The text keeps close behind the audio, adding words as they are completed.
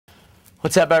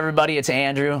What's up, everybody? It's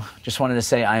Andrew. Just wanted to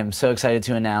say I am so excited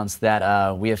to announce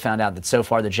that we have found out that so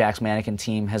far the Jack's Mannequin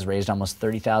team has raised almost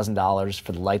 $30,000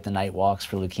 for the Light the Night Walks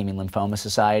for Leukemia and Lymphoma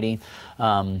Society.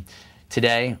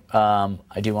 Today,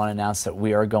 I do want to announce that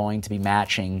we are going to be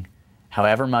matching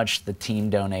however much the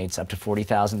team donates, up to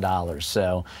 $40,000.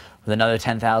 So with another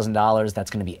 $10,000,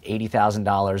 that's going to be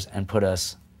 $80,000 and put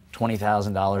us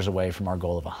 $20,000 away from our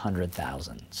goal of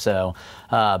 $100,000. So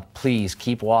please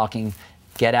keep walking.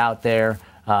 Get out there.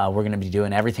 We're going to be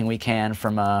doing everything we can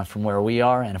from where we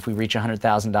are, and if we reach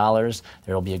 $100,000,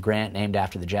 there will be a grant named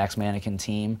after the Jack's Mannequin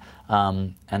team,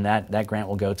 and that grant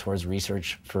will go towards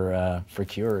research for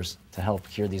cures to help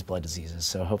cure these blood diseases.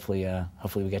 So hopefully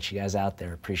we get you guys out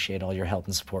there. Appreciate all your help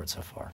and support so far.